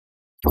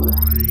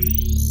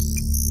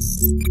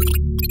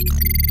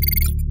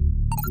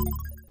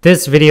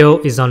This video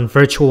is on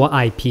virtual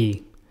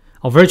IP.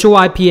 A virtual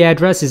IP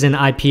address is an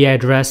IP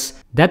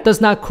address that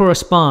does not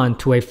correspond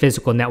to a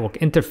physical network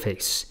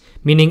interface,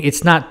 meaning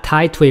it's not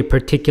tied to a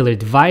particular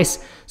device,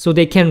 so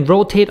they can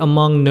rotate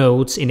among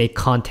nodes in a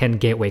content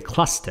gateway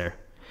cluster.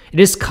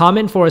 It is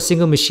common for a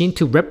single machine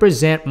to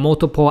represent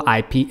multiple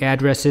IP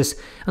addresses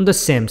on the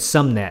same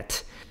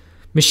subnet.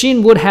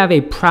 Machine would have a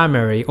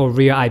primary or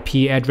real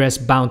IP address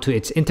bound to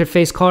its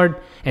interface card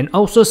and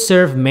also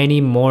serve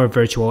many more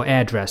virtual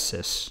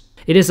addresses.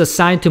 It is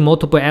assigned to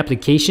multiple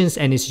applications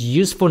and is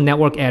used for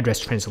network address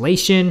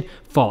translation,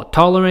 fault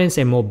tolerance,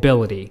 and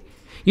mobility.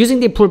 Using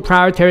the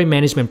proprietary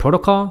management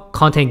protocol,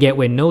 content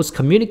gateway nodes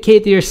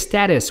communicate their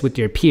status with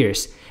their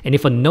peers, and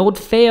if a node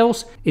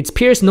fails, its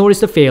peers notice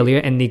the failure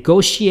and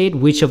negotiate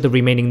which of the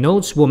remaining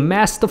nodes will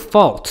mask the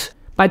fault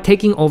by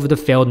taking over the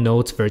failed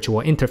node's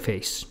virtual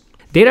interface.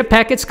 Data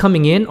packets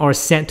coming in are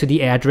sent to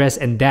the address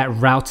and that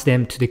routes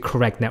them to the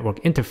correct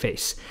network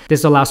interface.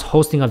 This allows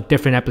hosting of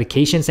different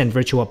applications and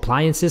virtual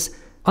appliances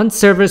on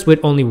servers with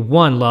only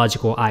one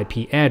logical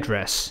IP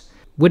address.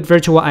 With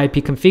virtual IP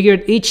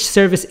configured, each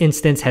service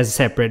instance has a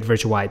separate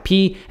virtual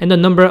IP, and the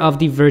number of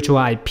the virtual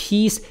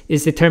IPs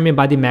is determined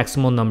by the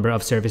maximal number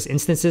of service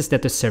instances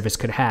that the service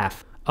could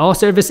have. All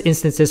service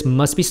instances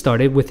must be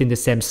started within the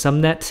same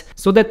subnet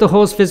so that the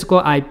host physical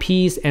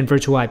IPs and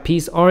virtual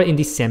IPs are in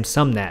the same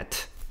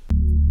subnet.